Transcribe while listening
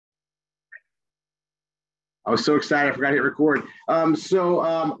I was so excited, I forgot to hit record.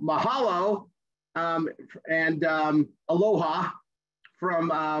 Mahalo and aloha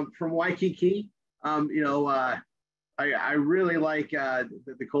from Waikiki. I really like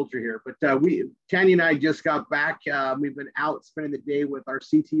the culture here. But Tanya and I just got back. We've been out spending the day with our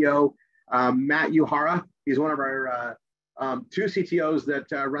CTO, Matt Uehara. He's one of our two CTOs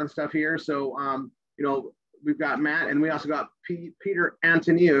that run stuff here. So, we've got Matt, and we also got Peter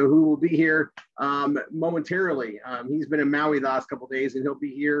Antonio, who will be here momentarily. He's been in Maui the last couple of days, and he'll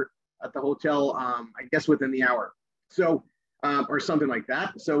be here at the hotel, I guess, within the hour. So, or something like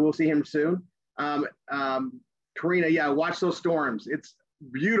that. So we'll see him soon. Karina, yeah, watch those storms. It's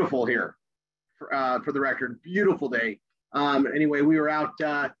beautiful here, for the record. Beautiful day. Anyway, we were out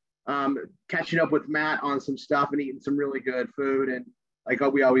catching up with Matt on some stuff and eating some really good food. And like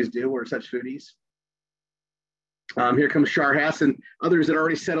we always do, we're such foodies. Here comes Shar Hess and others that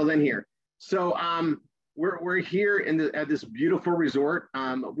already settled in here. So we're here at this beautiful resort.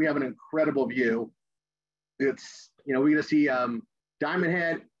 We have an incredible view. It's, we're going to see Diamond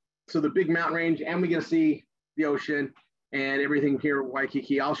Head, so the big mountain range, and we're going to see the ocean and everything here at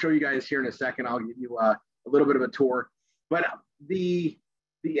Waikiki. I'll show you guys here in a second. I'll give you a little bit of a tour. But the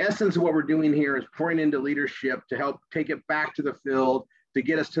essence of what we're doing here is pouring into leadership to help take it back to the field, to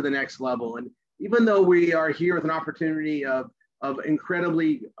get us to the next level. And even though we are here with an opportunity of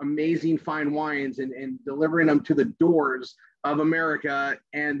incredibly amazing fine wines and delivering them to the doors of America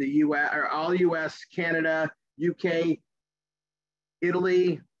and the US, or all US, Canada, UK,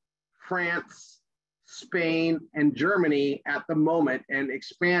 Italy, France, Spain, and Germany at the moment, and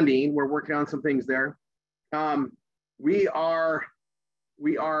expanding. We're working on some things there. We are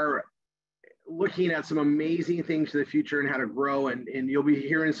looking at some amazing things to the future and how to grow, and you'll be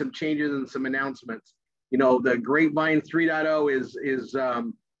hearing some changes and some announcements. The Grapevine 3.0 is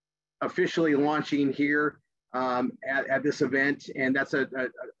officially launching here at this event, and that's an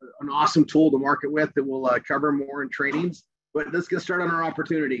awesome tool to market with that we'll cover more in trainings. But let's get started on our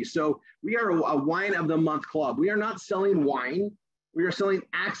opportunities. So we are a Wine of the Month club. We are not selling wine. We are selling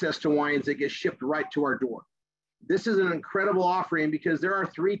access to wines that get shipped right to our door. This is an incredible offering because there are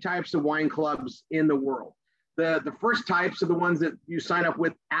 3 types of wine clubs in the world. The first types are the ones that you sign up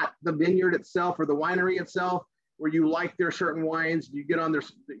with at the vineyard itself or the winery itself, where you like their certain wines. You get on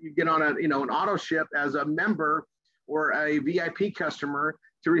an auto ship as a member or a VIP customer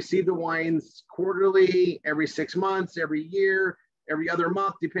to receive the wines quarterly, every 6 months, every year, every other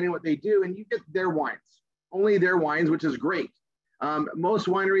month, depending on what they do, and you get their wines, only their wines, which is great. Most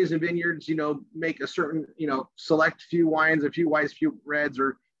wineries and vineyards, make a certain, select few wines, a few whites, few reds,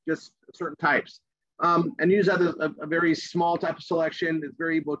 or just certain types. And use that as a very small type of selection. It's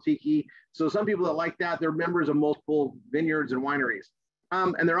very boutique-y. So some people that like that, they're members of multiple vineyards and wineries.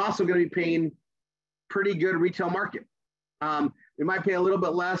 And they're also going to be paying pretty good retail market. They might pay a little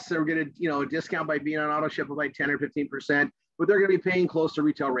bit less. They're going to, a discount by being on auto ship of like 10 or 15%, but they're going to be paying close to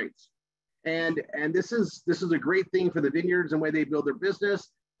retail rates. And this is a great thing for the vineyards and the way they build their business.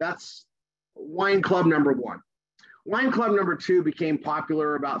 That's wine club number 1. Wine club number 2 became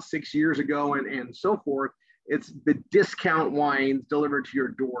popular about 6 years ago and so forth. It's the discount wines delivered to your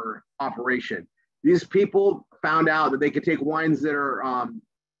door operation. These people found out that they could take wines that are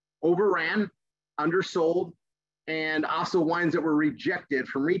overran, undersold, and also wines that were rejected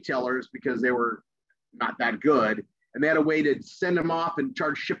from retailers because they were not that good. And they had a way to send them off and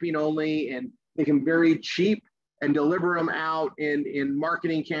charge shipping only and make them very cheap and deliver them out in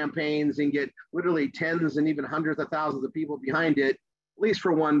marketing campaigns and get literally tens and even hundreds of thousands of people behind it, at least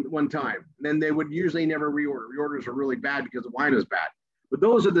for one time. And then they would usually never reorder. Reorders are really bad because the wine is bad. But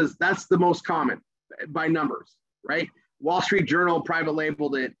that's the most common by numbers, right? Wall Street Journal private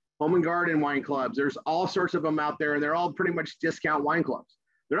labeled it, Home and Garden wine clubs. There's all sorts of them out there, and they're all pretty much discount wine clubs.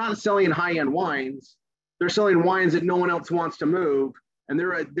 They're not selling high-end wines. They're selling wines that no one else wants to move, and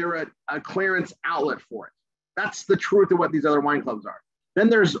they're a clearance outlet for it. That's the truth of what these other wine clubs are. Then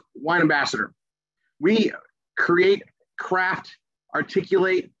there's Wine Ambassador. We create, craft,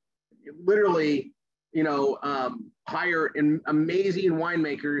 articulate, literally, hire amazing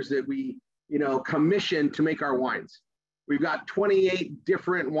winemakers that we, commission to make our wines. We've got 28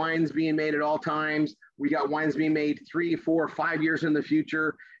 different wines being made at all times. We got wines being made 3, 4, 5 years in the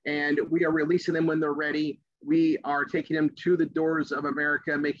future, and we are releasing them when they're ready. We are taking them to the doors of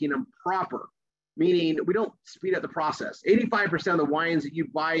America, making them proper, meaning we don't speed up the process. 85% of the wines that you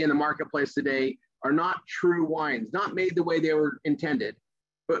buy in the marketplace today are not true wines, not made the way they were intended,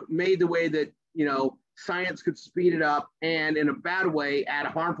 but made the way that, science could speed it up and in a bad way add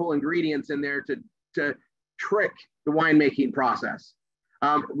harmful ingredients in there to trick the winemaking process.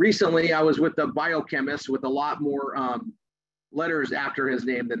 Recently, I was with a biochemist with a lot more letters after his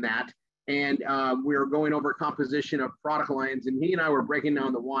name than that. And we were going over composition of product lines, and he and I were breaking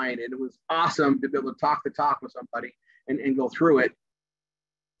down the wine, and it was awesome to be able to talk the talk with somebody and go through it.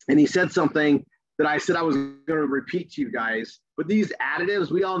 And he said something that I said I was going to repeat to you guys, but these additives,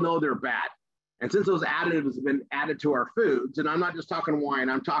 we all know they're bad. And since those additives have been added to our foods, and I'm not just talking wine,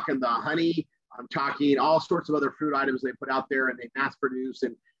 I'm talking the honey, I'm talking all sorts of other food items they put out there and they mass produce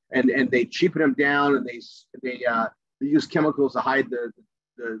and they cheapen them down, and they use chemicals to hide the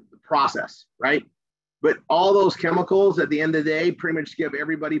process, right? But all those chemicals at the end of the day pretty much give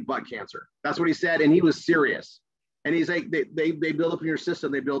everybody butt cancer. That's what he said, and he was serious. And he's like, they build up in your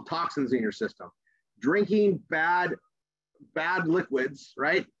system, they build toxins in your system. Drinking bad liquids,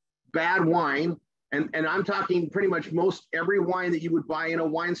 right? Bad wine, and I'm talking pretty much most every wine that you would buy in a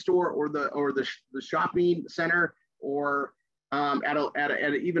wine store or the shopping center or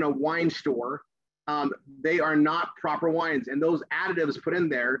at even a wine store. They are not proper wines, and those additives put in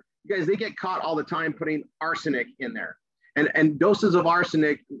there, you guys, they get caught all the time putting arsenic in there, and doses of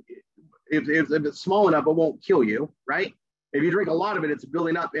arsenic, if it's small enough, it won't kill you, right? If you drink a lot of it, it's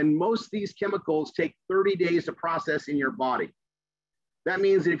building up, and most of these chemicals take 30 days to process in your body. That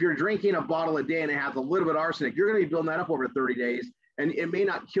means that if you're drinking a bottle a day and it has a little bit of arsenic, you're going to be building that up over 30 days, and it may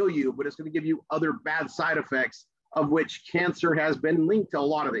not kill you, but it's going to give you other bad side effects, of which cancer has been linked to a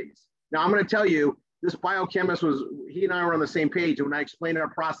lot of these. Now, I'm going to tell you, this biochemist he and I were on the same page. And when I explained our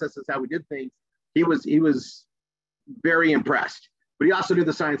processes, how we did things, he was very impressed, but he also knew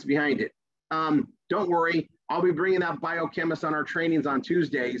the science behind it. Don't worry, I'll be bringing that biochemist on our trainings on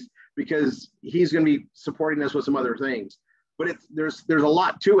Tuesdays because he's going to be supporting us with some other things. But there's a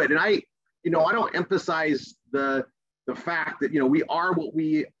lot to it. And I don't emphasize the fact that, we are what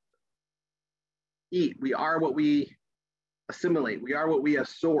we eat. We are what we assimilate. We are what we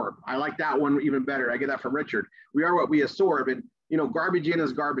absorb. I like that one even better. I get that from Richard. We are what we absorb, and garbage in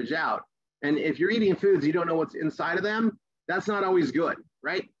is garbage out. And if you're eating foods, you don't know what's inside of them, that's not always good,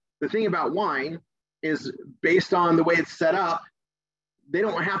 right? The thing about wine is, based on the way it's set up, they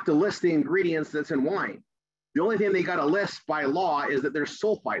don't have to list the ingredients that's in wine. The only thing they got to list by law is that there's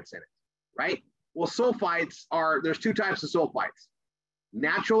sulfites in it, right? Well, there's two types of sulfites.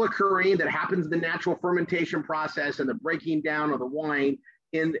 Natural occurring, that happens in the natural fermentation process and the breaking down of the wine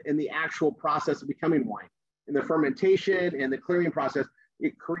in the actual process of becoming wine. In the fermentation and the clearing process,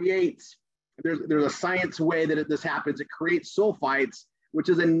 it creates, there's a science way that this happens. It creates sulfites, which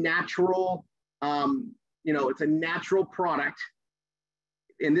is a natural, it's a natural product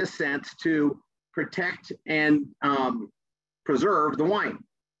in this sense to protect and preserve the wine.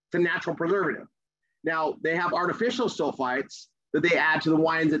 It's a natural preservative. Now, they have artificial sulfites that they add to the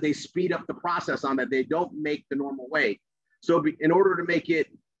wines that they speed up the process on, that they don't make the normal way. So in order to make it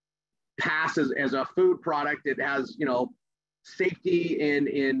pass as a food product, it has, safety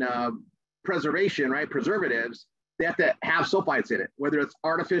in preservation, right? Preservatives, they have to have sulfites in it, whether it's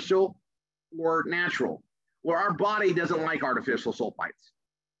artificial or natural. Well, our body doesn't like artificial sulfites.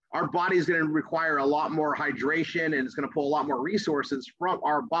 Our body is going to require a lot more hydration, and it's going to pull a lot more resources from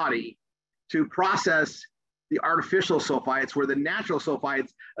our body to process the artificial sulfites, where the natural sulfites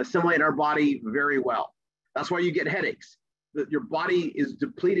assimilate in our body very well. That's why you get headaches. Your body is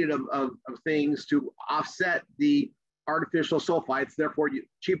depleted of things to offset the artificial sulfites. Therefore,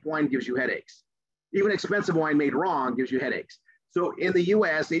 cheap wine gives you headaches. Even expensive wine made wrong gives you headaches. So in the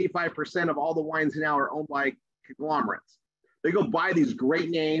US, 85% of all the wines now are owned by conglomerates. They go buy these great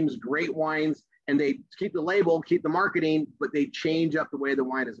names, great wines, and they keep the label, keep the marketing, but they change up the way the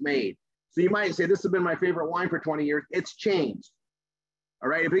wine is made. So you might say, this has been my favorite wine for 20 years. It's changed. All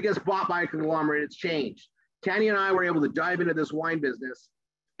right. If it gets bought by a conglomerate, it's changed. Tanya and I were able to dive into this wine business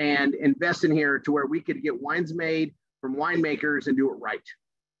and invest in here to where we could get wines made from winemakers and do it right.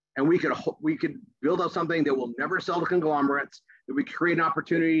 And we could build up something that will never sell to conglomerates, that we create an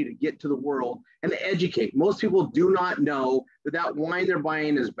opportunity to get to the world and to educate. Most people do not know that wine they're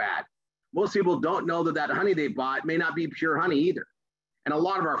buying is bad. Most people don't know that honey they bought may not be pure honey either. And a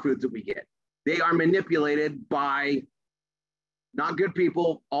lot of our foods that we get, they are manipulated by not good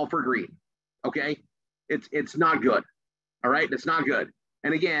people, all for greed. Okay, it's not good. All right, it's not good.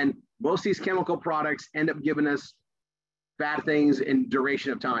 And again, most of these chemical products end up giving us bad things in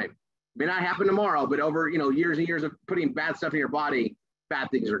duration of time. It may not happen tomorrow, but over years and years of putting bad stuff in your body, bad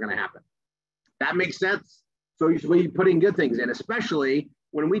things are going to happen. That makes sense. So you should be putting good things in, especially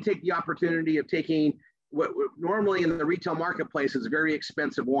when we take the opportunity of taking what normally in the retail marketplace is very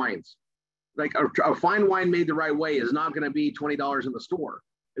expensive wines. Like a fine wine made the right way is not going to be $20 in the store.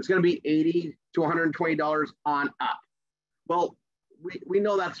 It's going to be $80 to $120 on up. Well, we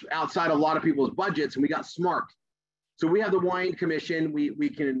know that's outside a lot of people's budgets, and we got smart. So we have the wine commission. We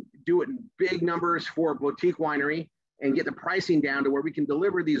can do it in big numbers for a boutique winery and get the pricing down to where we can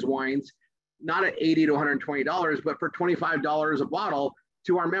deliver these wines, not at $80 to $120, but for $25 a bottle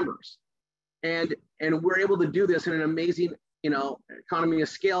to our members. And we're able to do this in an amazing, economy of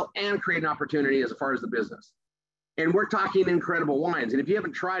scale and create an opportunity as far as the business. And we're talking incredible wines. And if you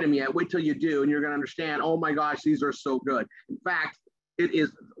haven't tried them yet, wait till you do, and you're going to understand, oh my gosh, these are so good. In fact, it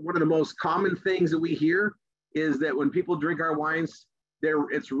is one of the most common things that we hear is that when people drink our wines,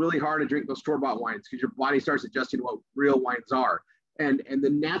 it's really hard to drink those store-bought wines because your body starts adjusting to what real wines are. And the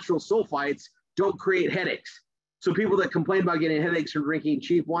natural sulfites don't create headaches. So people that complain about getting headaches from drinking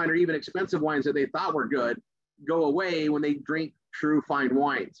cheap wine or even expensive wines that they thought were good go away when they drink true fine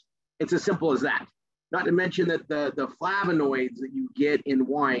wines. It's as simple as that. Not to mention that the flavonoids that you get in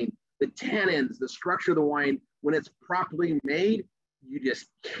wine, the tannins, the structure of the wine, when it's properly made, you just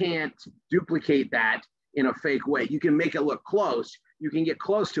can't duplicate that in a fake way. You can make it look close. You can get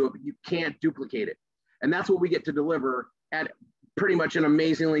close to it, but you can't duplicate it. And that's what we get to deliver at pretty much an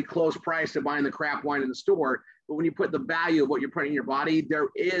amazingly close price to buying the crap wine in the store. But when you put the value of what you're putting in your body, there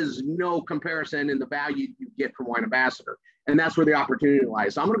is no comparison in the value you get from Wine Ambassador. And that's where the opportunity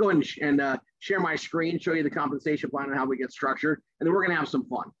lies. So I'm going to go ahead and share my screen, show you the compensation plan and how we get structured. And then we're going to have some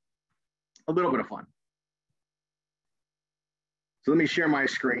fun, a little bit of fun. So let me share my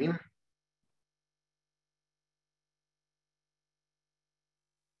screen.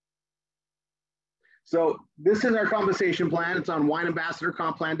 So this is our compensation plan. It's on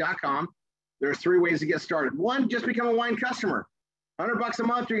wineambassadorcomplan.com. There's 3 ways to get started. 1, just become a wine customer. $100 a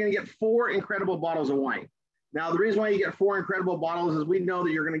month, you're going to get 4 incredible bottles of wine. Now, the reason why you get 4 incredible bottles is we know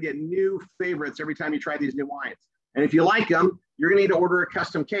that you're going to get new favorites every time you try these new wines. And if you like them, you're going to need to order a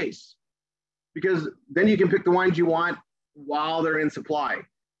custom case because then you can pick the wines you want while they're in supply.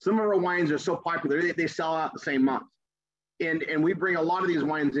 Some of our wines are so popular, they sell out the same month. And we bring a lot of these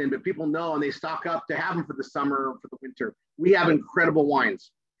wines in, but people know and they stock up to have them for the summer or for the winter. We have incredible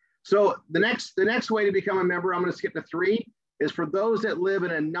wines. So the next way to become a member, I'm going to skip to 3, is for those that live in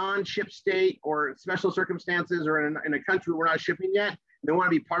a non-ship state or special circumstances or in a country we're not shipping yet, they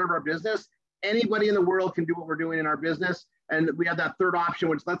want to be part of our business. Anybody in the world can do what we're doing in our business. And we have that 3rd option,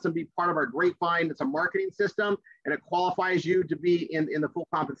 which lets them be part of our Grapevine. It's a marketing system, and it qualifies you to be in the full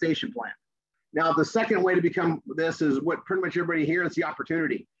compensation plan. Now, the second way to become this is what pretty much everybody here is the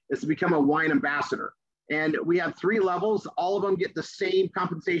opportunity, is to become a wine ambassador. And we have 3 levels. All of them get the same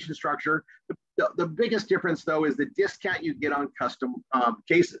compensation structure. The biggest difference, though, is the discount you get on custom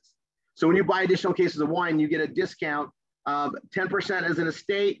cases. So when you buy additional cases of wine, you get a discount of 10% as an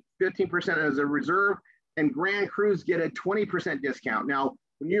estate, 15% as a reserve, and Grand Crus get a 20% discount. Now,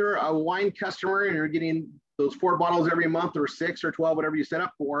 when you're a wine customer and you're getting those 4 bottles every month or 6 or 12, whatever you set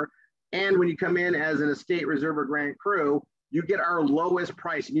up for, and when you come in as an estate, reserve, or Grand Cru, you get our lowest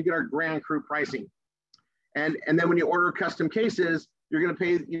pricing. You get our Grand Cru pricing. And then when you order custom cases, you're going to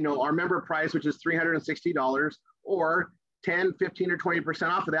pay, our member price, which is $360, or 10, 15, or 20%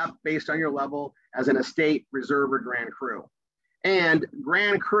 off of that based on your level as an estate, reserve, or Grand Cru. And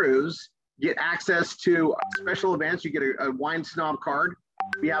Grand Crus get access to special events. You get a wine snob card.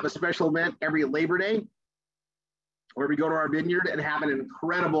 We have a special event every Labor Day where we go to our vineyard and have an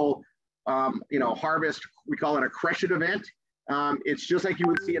incredible harvest. We call it a crush it event. It's just like you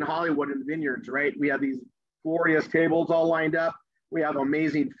would see in Hollywood in the vineyards, right? We have these glorious tables all lined up. We have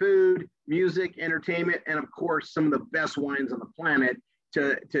amazing food, music, entertainment, and of course, some of the best wines on the planet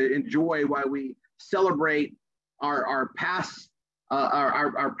to enjoy while we celebrate our passage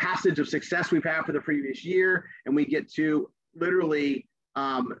of success we've had for the previous year. And we get to literally,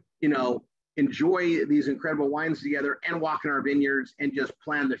 enjoy these incredible wines together and walk in our vineyards and just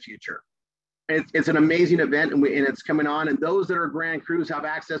plan the future. It's an amazing event, and it's coming on. And those that are Grand Crus have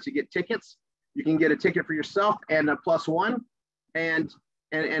access to get tickets. You can get a ticket for yourself and a +1, and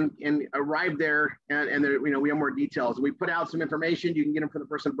arrive there. And there, we have more details. We put out some information. You can get them from the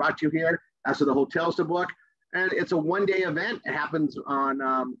person who brought you here. As to the hotels to book, and it's a 1-day event. It happens on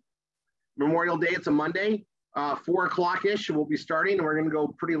Memorial Day. It's a Monday, 4 o'clock-ish. We'll be starting, and we're going to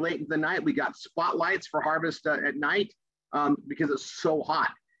go pretty late into the night. We got spotlights for harvest at night because it's so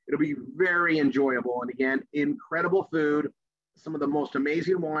hot. It'll be very enjoyable. And again, incredible food, some of the most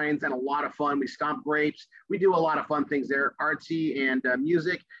amazing wines, and a lot of fun. We stomp grapes. We do a lot of fun things there, artsy and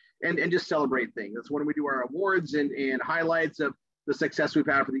music, and just celebrate things. That's when we do our awards and highlights of the success we've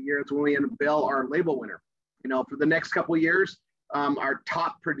had for the year. It's when we unveil our label winner. For the next couple of years, our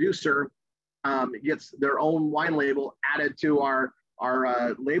top producer gets their own wine label added to our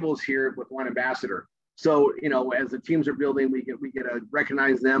labels here with Wine Ambassador. So, you know, as the teams are building, we get to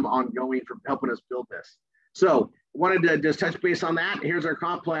recognize them ongoing for helping us build this. So wanted to just touch base on that. Here's our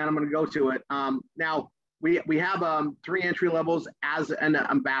comp plan. I'm going to go to it. Now we have 3 entry levels as an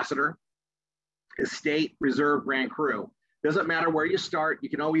ambassador: estate, reserve, grand cru. Doesn't matter where you start, you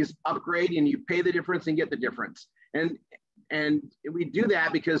can always upgrade, and you pay the difference and get the difference. And we do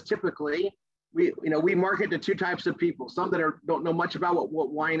that because typically we market to 2 types of people: some that don't know much about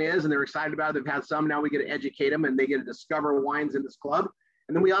what wine is and they're excited about it. They've had some. Now we get to educate them and they get to discover wines in this club.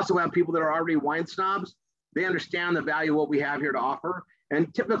 And then we also have people that are already wine snobs. They understand the value of what we have here to offer.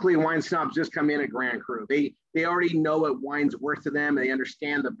 And typically wine snobs just come in at Grand Cru. They already know what wine's worth to them, and they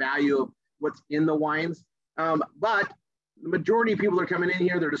understand the value of what's in the wines. But the majority of people that are coming in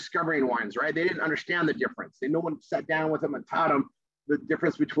here, they're discovering wines, right? They didn't understand the difference. No one sat down with them and taught them the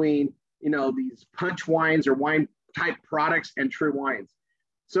difference between, you know, these punch wines or wine type products and true wines.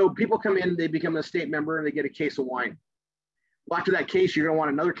 So people come in, they become an estate member, and they get a case of wine. Well, after that case, you're going to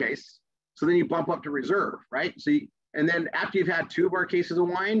want another case. So then you bump up to reserve, right? And then after you've had 2 of our cases of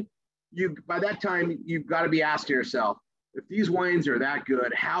wine, by that time, you've got to be asking yourself, if these wines are that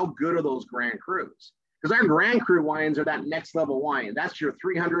good, how good are those Grand Crus? Because our Grand Cru wines are that next level wine. That's your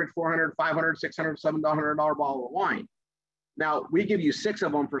 $300, $400, $500, $600, $700 bottle of wine. Now, we give you 6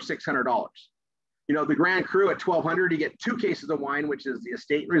 of them for $600. You know, the Grand Cru at $1,200, you get 2 cases of wine, which is the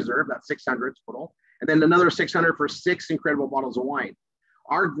estate and reserve, that's $600 total. And then another $600 for 6 incredible bottles of wine.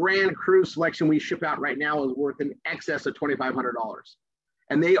 Our Grand Cru selection we ship out right now is worth in excess of $2,500.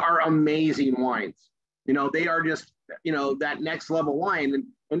 And they are amazing wines. You know, they are just, you know, that next level wine.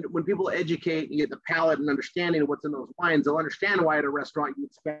 And when people educate and get the palate and understanding of what's in those wines, they'll understand why at a restaurant you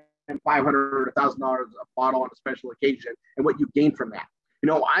would spend $500 or $1,000 a bottle on a special occasion and what you gain from that. You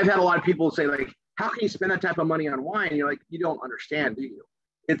know, I've had a lot of people say, like, how can you spend that type of money on wine? You're like, you don't understand, do you?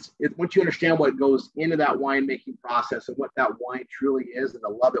 It's once you understand what goes into that winemaking process and what that wine truly is and the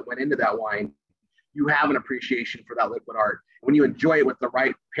love that went into that wine, you have an appreciation for that liquid art. When you enjoy it with the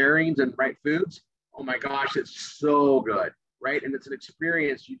right pairings and right foods, oh my gosh, it's so good, right? And it's an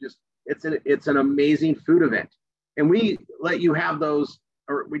experience. It's an amazing food event. And we let you have those,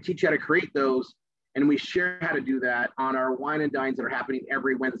 or we teach you how to create those, and we share how to do that on our wine and dines that are happening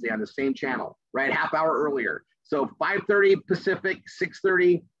every Wednesday on the same channel, right? Half hour earlier. So 5:30 Pacific,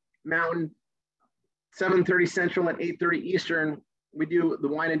 6:30 Mountain, 7:30 Central, and 8:30 Eastern. We do the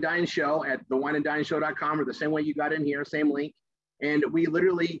Wine and Dine Show at thewineanddineshow.com, or the same way you got in here, same link. And we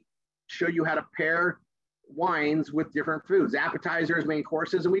literally show you how to pair wines with different foods, appetizers, main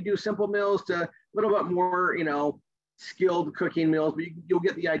courses, and we do simple meals to a little bit more, you know, skilled cooking meals, but you'll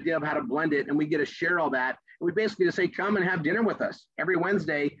get the idea of how to blend it, and we get to share all that. And we basically just say, come and have dinner with us every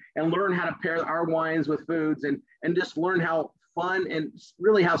Wednesday and learn how to pair our wines with foods, and just learn how fun and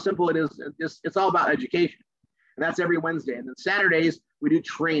really how simple it is. It's all about education. And that's every Wednesday. And then Saturdays, we do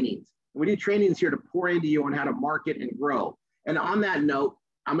trainings. And we do trainings here to pour into you on how to market and grow. And on that note,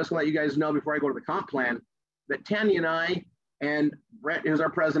 I'm just gonna let you guys know before I go to the comp plan that Tanya and I, and Brett, who's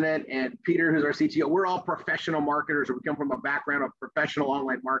our president, and Peter, who's our CTO, we're all professional marketers, or we come from a background of professional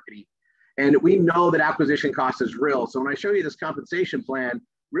online marketing. And we know that acquisition cost is real. So when I show you this compensation plan,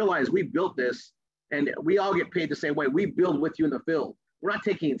 realize we built this, and we all get paid the same way. We build with you in the field. We're not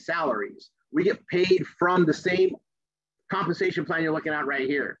taking salaries. We get paid from the same compensation plan you're looking at right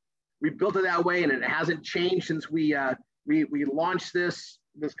here. We built it that way, and it hasn't changed since we launched this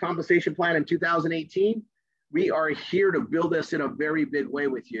compensation plan in 2018. We are here to build this in a very big way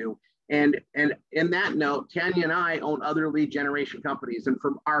with you. And in that note, Tanya and I own other lead generation companies. And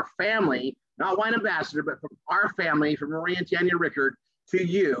from our family, not Wine Ambassador, but from our family, from Marie and Tanya Rickard to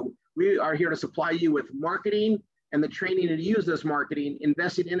you, we are here to supply you with marketing and the training to use this marketing,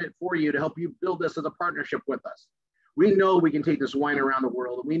 investing in it for you to help you build this as a partnership with us. We know we can take this wine around the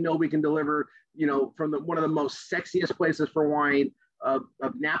world. And we know we can deliver, you know, from one of the most sexiest places for wine of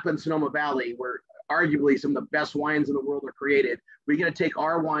Napa and Sonoma Valley, where arguably some of the best wines in the world are created. We're going to take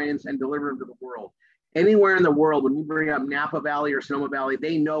our wines and deliver them to the world. Anywhere in the world, when we bring up Napa Valley or Sonoma Valley,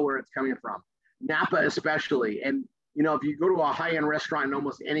 they know where it's coming from. Napa especially. And, you know, if you go to a high-end restaurant in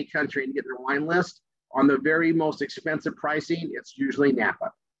almost any country and get their wine list, on the very most expensive pricing, it's usually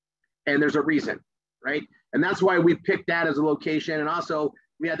Napa. And there's a reason, right? And that's why we picked that as a location. And also,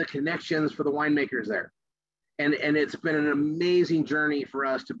 we had the connections for the winemakers there. And it's been an amazing journey for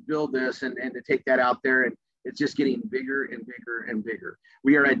us to build this and to take that out there. And it's just getting bigger and bigger and bigger.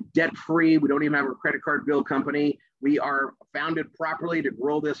 We are a debt-free. We don't even have a credit card bill company. We are founded properly to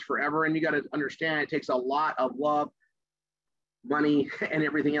grow this forever. And you got to understand, it takes a lot of love, money, and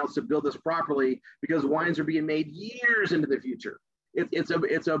everything else to build this properly, because wines are being made years into the future. It's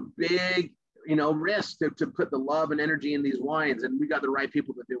a big risk to put the love and energy in these wines, and we got the right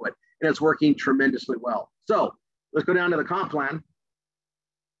people to do it, and it's working tremendously well. So let's go down to the comp plan.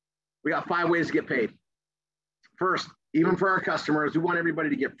 We got 5 ways to get paid. First, even for our customers, we want everybody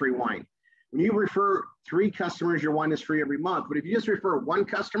to get free wine. When you refer 3 customers, your wine is free every month. But if you just refer 1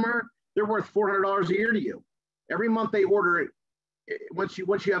 customer, they're worth $400 a year to you. Every month they order it. Once you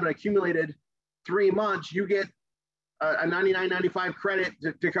have an accumulated 3 months, you get a $99.95 credit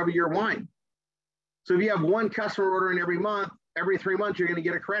to cover your wine. So if you have 1 customer ordering every month, every 3 months, you're going to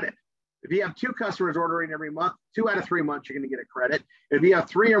get a credit. If you have 2 customers ordering every month, 2 out of 3 months, you're going to get a credit. If you have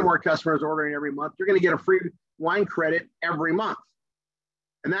 3 or more customers ordering every month, you're going to get a free wine credit every month.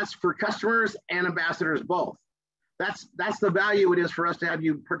 And that's for customers and ambassadors both. That's the value it is for us to have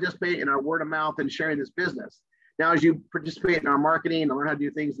you participate in our word of mouth and sharing this business. Now, as you participate in our marketing and learn how to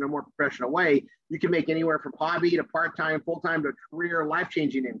do things in a more professional way, you can make anywhere from hobby to part-time, full-time to career,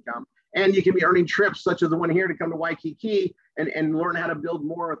 life-changing income. And you can be earning trips such as the one here to come to Waikiki and learn how to build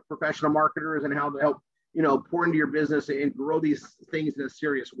more with professional marketers and how to help, pour into your business and grow these things in a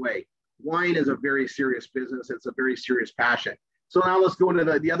serious way. Wine is a very serious business. It's a very serious passion. So now let's go into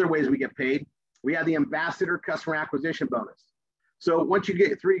the other ways we get paid. We have the ambassador customer acquisition bonus. So once you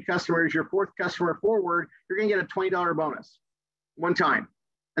get 3 customers, your 4th customer forward, you're going to get a $20 bonus one time.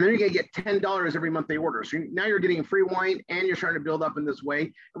 And then you're going to get $10 every month they order. So now you're getting free wine and you're trying to build up in this way.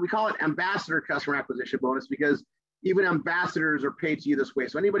 And we call it ambassador customer acquisition bonus because even ambassadors are paid to you this way.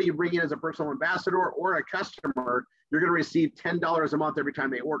 So anybody you bring in as a personal ambassador or a customer, you're going to receive $10 a month every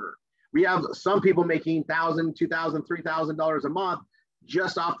time they order. We have some people making $1,000, $2,000, $3,000 a month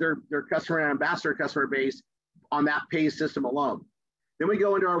just off their customer and ambassador customer base on that pay system alone. Then we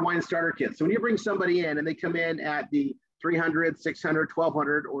go into our wine starter kits. So when you bring somebody in and they come in at the 300, 600,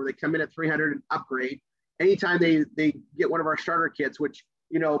 1200, or they come in at 300 and upgrade, anytime they get one of our starter kits, which,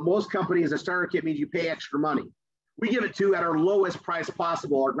 most companies, a starter kit means you pay extra money. We give it to at our lowest price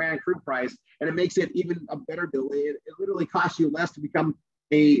possible, our Grand Cru price, and it makes it even a better deal. It literally costs you less to become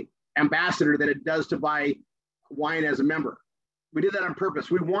a ambassador than it does to buy wine as a member. We did that on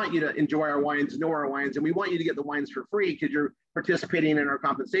purpose. We want you to enjoy our wines, know our wines, and we want you to get the wines for free because you're participating in our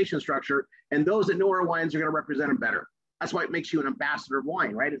compensation structure. And those that know our wines are going to represent them better. That's why it makes you an ambassador of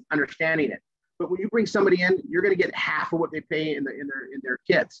wine, right? It's understanding it. But when you bring somebody in, you're going to get half of what they pay in their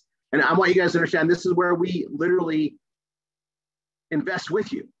kits. And I want you guys to understand this is where we literally invest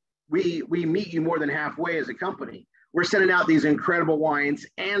with you. We meet you more than halfway as a company. We're sending out these incredible wines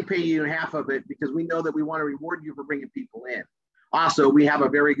and pay you half of it because we know that we want to reward you for bringing people in. Also, we have a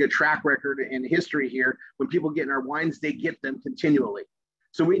very good track record in history here. When people get in our wines, they get them continually.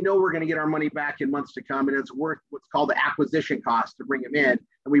 So we know we're going to get our money back in months to come, and it's worth what's called the acquisition cost to bring them in.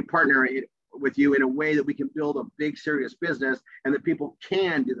 And we partner with you in a way that we can build a big, serious business and that people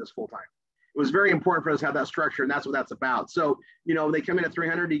can do this full time. It was very important for us to have that structure, and that's what that's about. So, they come in at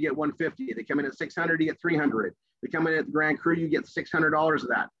 300, you get 150. They come in at 600, you get 300. They come in at the Grand Cru, you get $600 of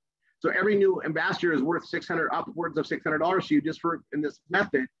that. So every new ambassador is worth upwards of $600 to you just in this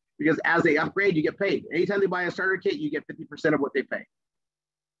method, because as they upgrade, you get paid. Anytime they buy a starter kit, you get 50% of what they pay.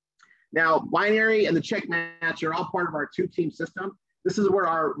 Now, binary and the check match are all part of our 2-team system. This is where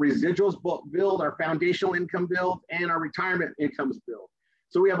our residuals build, our foundational income build, and our retirement incomes build.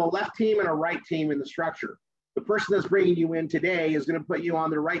 So we have a left team and a right team in the structure. The person that's bringing you in today is going to put you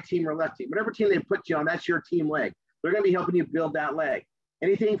on the right team or left team. Whatever team they put you on, that's your team leg. They're going to be helping you build that leg.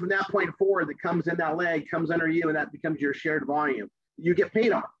 Anything from that point forward that comes in that leg comes under you, and that becomes your shared volume. You get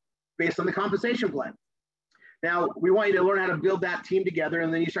paid on based on the compensation plan. Now, we want you to learn how to build that team together,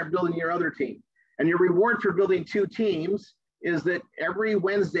 and then you start building your other team. And your reward for building 2 teams is that every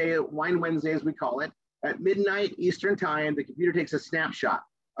Wednesday, Wine Wednesday as we call it, at midnight Eastern time, the computer takes a snapshot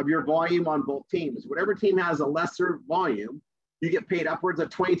of your volume on both teams. Whatever team has a lesser volume, you get paid upwards of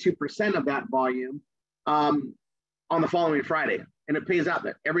 22% of that volume on the following Friday. And it pays out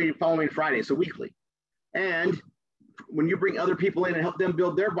every following Friday, so weekly. And when you bring other people in and help them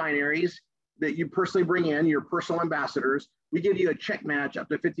build their binaries that you personally bring in, your personal ambassadors, we give you a check match up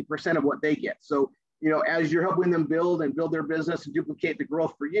to 50% of what they get. So, as you're helping them build their business and duplicate the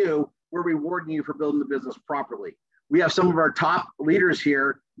growth for you, we're rewarding you for building the business properly. We have some of our top leaders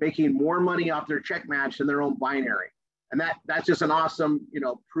here making more money off their check match than their own binary. And that's just an awesome,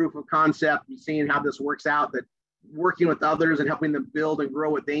 proof of concept, seeing how this works out, that working with others and helping them build and grow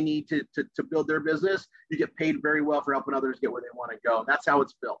what they need to build their business, you get paid very well for helping others get where they want to go. And that's how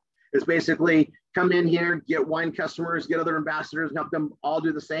it's built. It's basically come in here, get wine customers, get other ambassadors, and help them all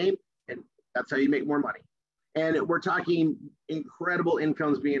do the same. And that's how you make more money. And we're talking incredible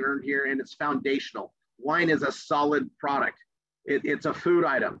incomes being earned here, and it's foundational. Wine is a solid product. It's a food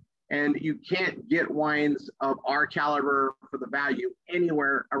item. And you can't get wines of our caliber for the value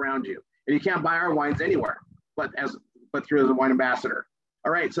anywhere around you. And you can't buy our wines anywhere but through as a wine ambassador.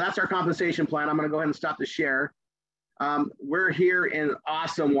 All right, so that's our compensation plan. I'm going to go ahead and stop the share. We're here in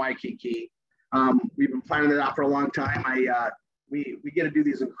awesome Waikiki. We've been planning it out for a long time. We get to do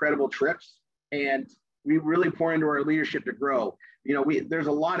these incredible trips, and we really pour into our leadership to grow. You know, there's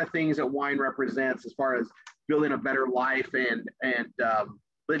a lot of things that wine represents as far as building a better life and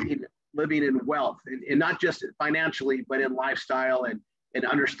living in wealth, and not just financially, but in lifestyle and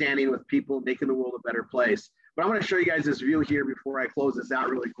understanding with people, making the world a better place. But I'm going to show you guys this view here before I close this out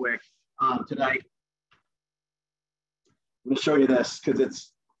really quick tonight. I'm going to show you this because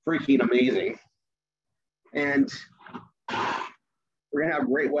it's freaking amazing. And we're going to have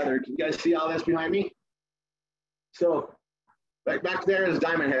great weather. Can you guys see all this behind me? So right back there is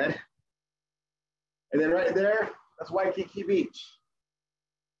Diamond Head. And then right there, that's Waikiki Beach.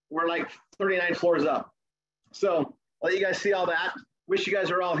 We're like 39 floors up. So I'll let you guys see all that. Wish you guys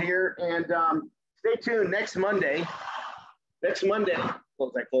are all here. And stay tuned next Monday. Next Monday is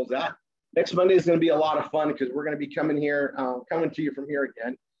going to be a lot of fun because we're going to be coming to you from here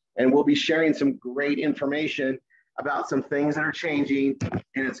again. And we'll be sharing some great information about some things that are changing,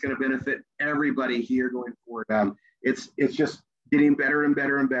 and it's going to benefit everybody here going forward. It's just getting better and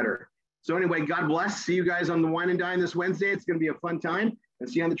better and better. So anyway, God bless. See you guys on the Wine and Dine this Wednesday. It's going to be a fun time. And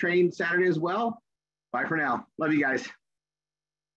see you on the training Saturday as well. Bye for now. Love you guys.